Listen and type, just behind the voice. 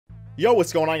Yo,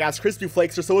 what's going on, guys? Crispy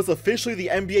Flakes. So it's officially the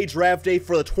NBA draft day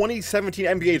for the 2017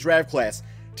 NBA draft class.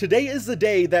 Today is the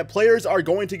day that players are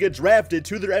going to get drafted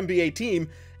to their NBA team,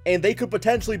 and they could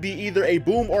potentially be either a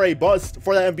boom or a bust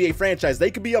for that NBA franchise. They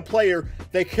could be a player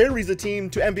that carries the team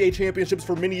to NBA championships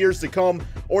for many years to come,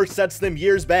 or sets them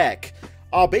years back.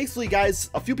 Basically,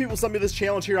 guys, a few people sent me this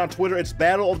challenge here on Twitter. It's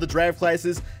Battle of the Draft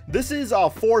Classes. This is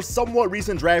for somewhat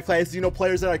recent draft classes, you know,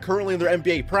 players that are currently in their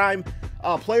NBA prime,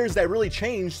 players that really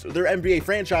changed their NBA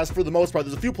franchise for the most part.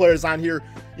 There's a few players on here,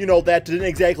 you know, that didn't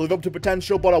exactly live up to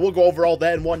potential, but we'll go over all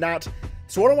that and whatnot.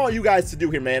 So what I want you guys to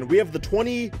do here, man, we have the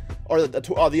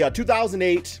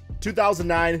 2008,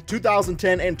 2009,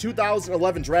 2010, and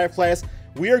 2011 draft class.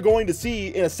 We are going to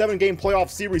see in a 7-game playoff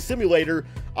series simulator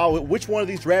which one of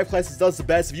these draft classes does the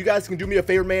best. If you guys can do me a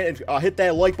favor, man, and hit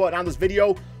that like button on this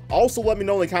video. Also, let me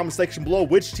know in the comment section below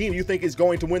which team you think is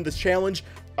going to win this challenge.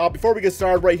 Before we get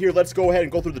started right here, let's go ahead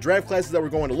and go through the draft classes that we're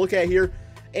going to look at here.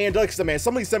 And like I said, man,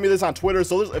 somebody sent me this on Twitter,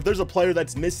 so if there's a player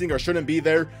that's missing or shouldn't be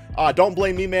there, don't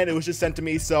blame me, man. It was just sent to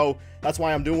me, so that's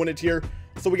why I'm doing it here.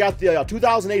 So we got the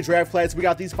 2008 draft class. We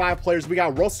got these 5 players. We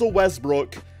got Russell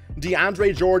Westbrook,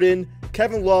 DeAndre Jordan,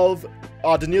 Kevin Love,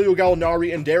 Danilo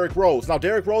Gallinari, and Derrick Rose. Now,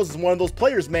 Derrick Rose is one of those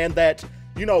players, man, that,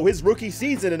 you know, his rookie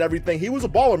season and everything, he was a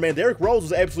baller, man. Derrick Rose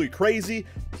was absolutely crazy.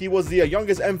 He was the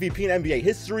youngest MVP in NBA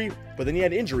history, but then he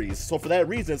had injuries. So for that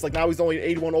reason, it's like now he's only an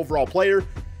 81 overall player.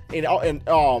 And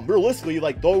realistically,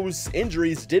 like, those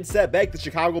injuries did set back the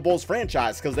Chicago Bulls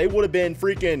franchise, because they would have been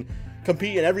freaking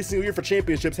competing every single year for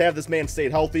championships had this man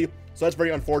stayed healthy. So that's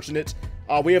very unfortunate.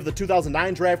 We have the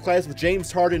 2009 draft class with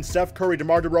James Harden, Steph Curry,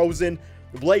 DeMar DeRozan,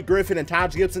 Blake Griffin, and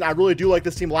Taj Gibson. I really do like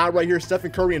this team a lot right here.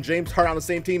 Stephen Curry and James Harden on the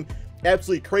same team.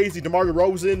 Absolutely crazy. DeMar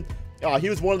DeRozan, he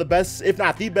was one of the best, if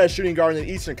not the best, shooting guard in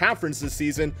the Eastern Conference this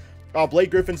season.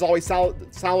 Blake Griffin's always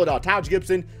solid. Taj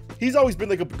Gibson, he's always been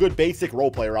like a good basic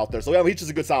role player out there. So yeah, he's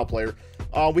just a good solid player.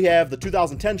 We have the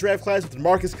 2010 draft class with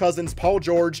DeMarcus Cousins, Paul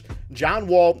George, John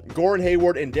Wall, Gordon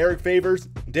Hayward, and Derek Favors.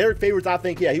 Derek Favors, I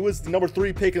think, yeah, he was the number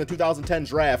 3 pick in the 2010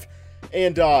 draft.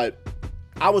 And I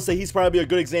would say he's probably a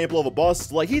good example of a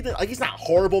bust. Like, he's not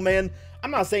horrible, man.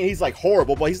 I'm not saying he's like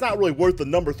horrible, but he's not really worth the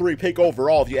number 3 pick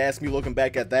overall, if you ask me, looking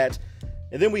back at that.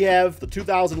 And then we have the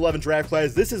 2011 draft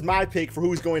class. This is my pick for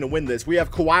who's going to win this. We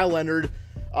have Kawhi Leonard,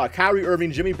 Kyrie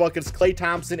Irving, Jimmy Buckets, Klay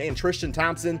Thompson, and Tristan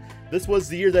Thompson. This was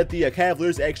the year that the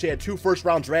Cavaliers actually had 2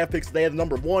 first-round draft picks. They had the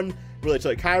number 1, where they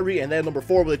took Kyrie, and they had number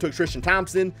 4, where they took Tristan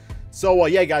Thompson. So,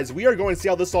 yeah, guys, we are going to see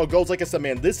how this all goes. Like I said,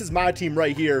 man, this is my team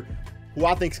right here, who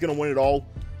I think is going to win it all.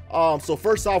 So,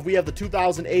 first off, we have the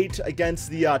 2008 against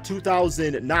the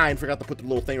 2009. Forgot to put the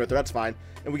little thing right there. That's fine.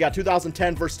 And we got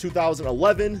 2010 versus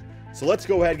 2011. So, let's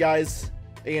go ahead, guys.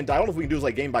 And I don't know if we can do this,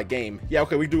 like, game by game. Yeah,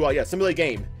 okay, we do, yeah, simulate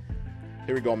game.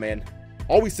 Here we go, man.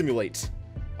 Always simulate.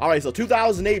 All right, so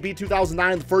 2008 beat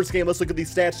 2009 in the first game. Let's look at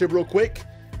these stats here real quick.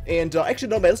 And actually,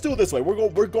 no, man, let's do it this way.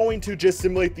 We're going to just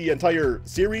simulate the entire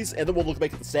series, and then we'll look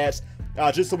back at the stats,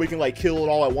 just so we can, like, kill it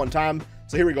all at one time.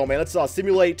 So here we go, man. Let's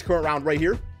simulate current round right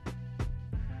here.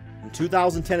 And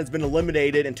 2010 has been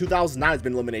eliminated, and 2009 has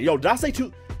been eliminated. Yo, did I say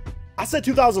I said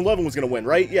 2011 was going to win,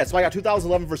 right? Yeah, so I got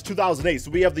 2011 versus 2008. So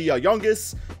we have the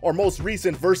youngest or most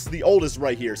recent versus the oldest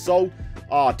right here. So,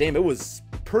 damn, it was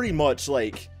pretty much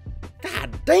like,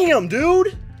 god damn,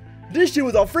 dude. This shit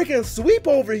was a freaking sweep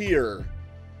over here.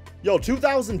 Yo,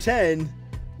 2010,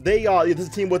 this is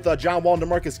a team with John Wall and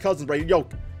DeMarcus Cousins, right? Yo,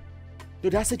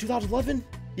 dude, did I say 2011?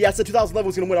 Yeah, I said 2011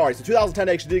 was going to win. All right, so 2010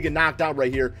 actually did get knocked out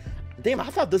right here. Damn,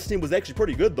 I thought this team was actually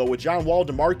pretty good, though, with John Wall,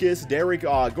 DeMarcus, Derek,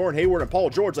 Gordon Hayward, and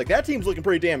Paul George. Like, that team's looking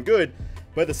pretty damn good.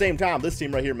 But at the same time, this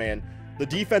team right here, man, the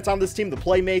defense on this team, the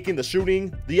playmaking, the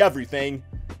shooting, the everything.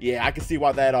 Yeah, I can see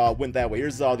why that went that way.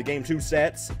 Here's the Game 2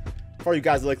 stats. For you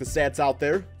guys that like the stats out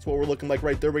there, that's what we're looking like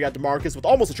right there. We got DeMarcus with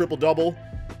almost a triple-double.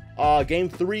 Game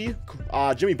 3,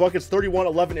 Jimmy Buckets, 31,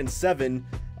 11, and 7.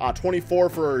 24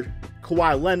 for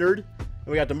Kawhi Leonard. And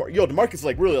we got DeMarcus is,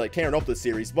 like, really, like, tearing up this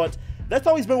series. But that's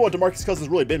always been what DeMarcus Cousins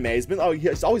really been, man.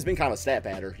 He's always been kind of a stat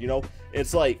patter, you know?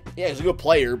 It's like, yeah, he's a good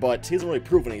player, but he hasn't really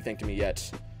proven anything to me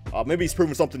yet. Maybe he's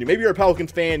proven something new. Maybe you're a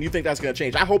Pelicans fan, you think that's going to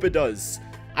change. I hope it does.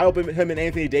 I hope him and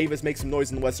Anthony Davis make some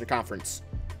noise in the Western Conference.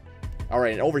 All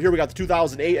right, and over here we got the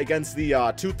 2008 against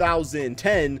the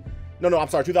 2010. No, I'm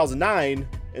sorry, 2009.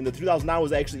 And the 2009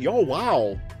 was actually, yo,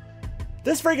 wow.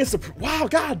 This freaking, wow,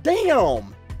 god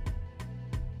damn.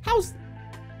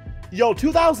 Yo,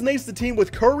 2008's the team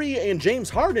with Curry and James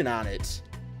Harden on it.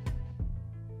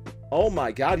 Oh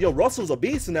my god, yo, Russell's a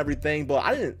beast and everything, but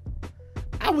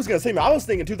I was gonna say, man, I was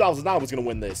thinking 2009 was gonna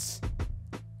win this.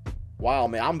 Wow,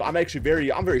 man, I'm actually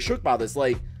very shook by this.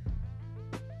 Like,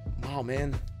 wow,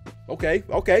 man. Okay,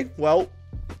 well,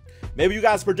 Maybe you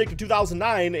guys predicted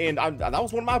 2009, and that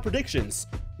was one of my predictions.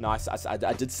 No,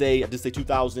 I did say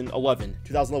 2011.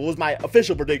 2011 was my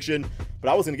official prediction, but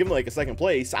I was going to give them like a second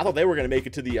place. I thought they were going to make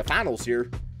it to the finals here.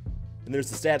 And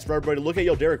there's the stats for everybody to look at.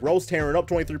 Yo, Derrick Rose tearing up,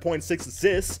 23.6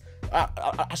 assists.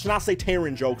 I should not say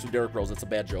tearing jokes with Derrick Rose. That's a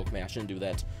bad joke, man. I shouldn't do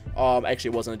that. Actually,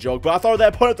 it wasn't a joke, but I thought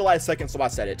that put it at the last second, so I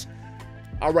said it.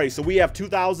 All right, so we have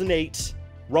 2008,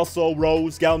 Russell,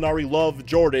 Rose, Gallinari, Love,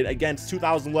 Jordan against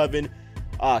 2011,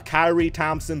 Kyrie,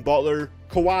 Thompson, Butler,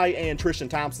 Kawhi, and Tristan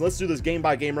Thompson. Let's do this game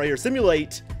by game right here.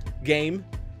 Simulate game.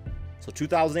 So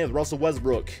 2008 with Russell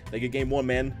Westbrook. They get game 1,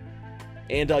 man.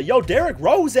 And, yo, Derrick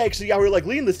Rose actually out here, like,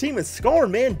 leading this team and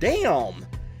scoring, man. Damn.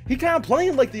 He kind of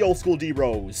playing like the old school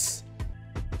D-Rose.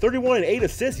 31 and 8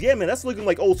 assists. Yeah, man, that's looking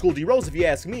like old school D-Rose if you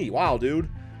ask me. Wow, dude.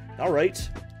 All right.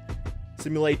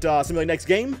 Simulate next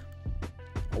game.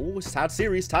 Oh, it's tied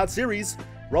series.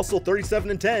 Russell 37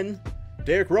 and 10.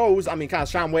 Derrick Rose, I mean, kind of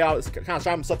shine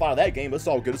himself out of that game, but it's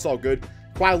all good. It's all good.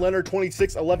 Kawhi Leonard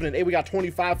 26, 11 and 8. We got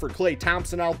 25 for Klay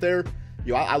Thompson out there.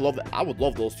 Yo, I love that. I would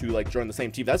love those two like join the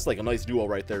same team. That's like a nice duo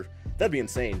right there. That'd be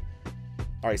insane.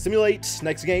 All right, simulate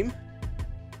next game.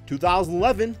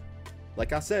 2011.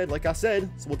 Like I said.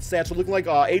 So what the stats are looking like?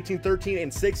 18, 13,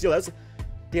 and 6. Yo, that's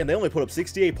damn. They only put up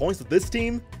 68 points with this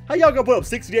team. How y'all gonna put up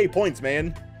 68 points,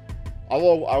 man?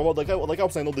 Although, like I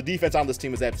was saying, though, the defense on this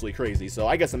team is absolutely crazy. So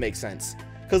I guess it makes sense.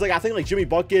 Because like I think like Jimmy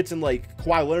Buckets and like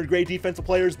Kawhi Leonard, great defensive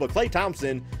players, but Klay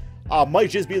Thompson might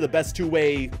just be the best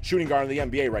two-way shooting guard in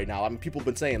the NBA right now. I mean, people have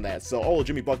been saying that. So, oh,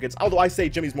 Jimmy Buckets. Although I say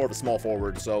Jimmy's more of a small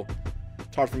forward, so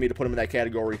it's hard for me to put him in that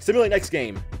category. Simulate next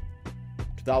game.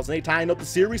 2008 tying up the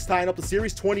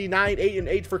series. 29, 8 and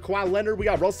 8 for Kawhi Leonard. We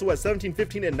got Russell at 17,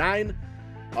 15 and 9.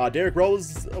 Derrick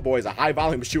Rose, oh boy, is a high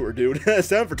volume shooter, dude.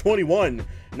 7 for 21.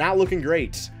 Not looking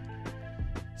great.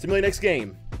 Simulate next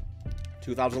game.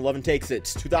 2011 takes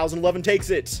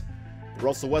it.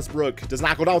 Russell Westbrook does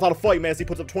not go down without a fight, man. He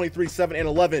puts up 23, 7, and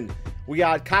 11. We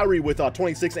got Kyrie with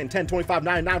 26 and 10, 25,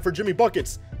 9, 9 for Jimmy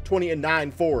Buckets. 20 and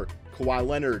 9 for Kawhi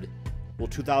Leonard. Will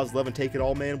 2011 take it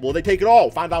all, man? Will they take it all?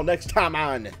 Find out next time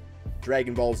on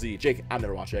Dragon Ball Z. Jake, I've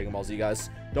never watched Dragon Ball Z, guys.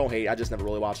 Don't hate. I just never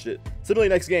really watched it. Simulate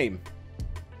next game.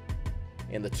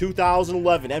 And the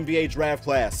 2011 NBA draft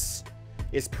class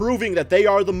is proving that they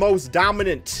are the most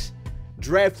dominant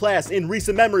draft class in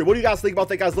recent memory. What do you guys think about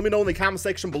that, guys? Let me know in the comment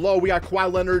section below. We got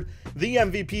Kawhi Leonard, the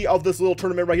MVP of this little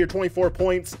tournament right here, 24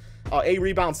 points, 8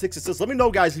 rebounds, 6 assists. Let me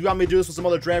know, guys, if you want me to do this with some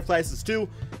other draft classes too.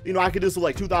 You know, I could do this with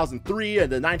like 2003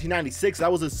 and then 1996.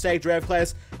 That was a SAG draft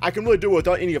class. I can really do it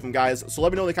without any of them, guys. So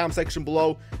let me know in the comment section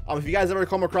below. If you guys ever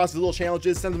come across these little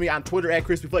challenges, send them to me on Twitter at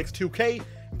CrispyFlex2K.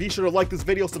 Be sure to like this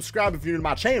video, subscribe if you're new to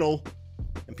my channel,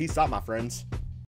 and peace out, my friends.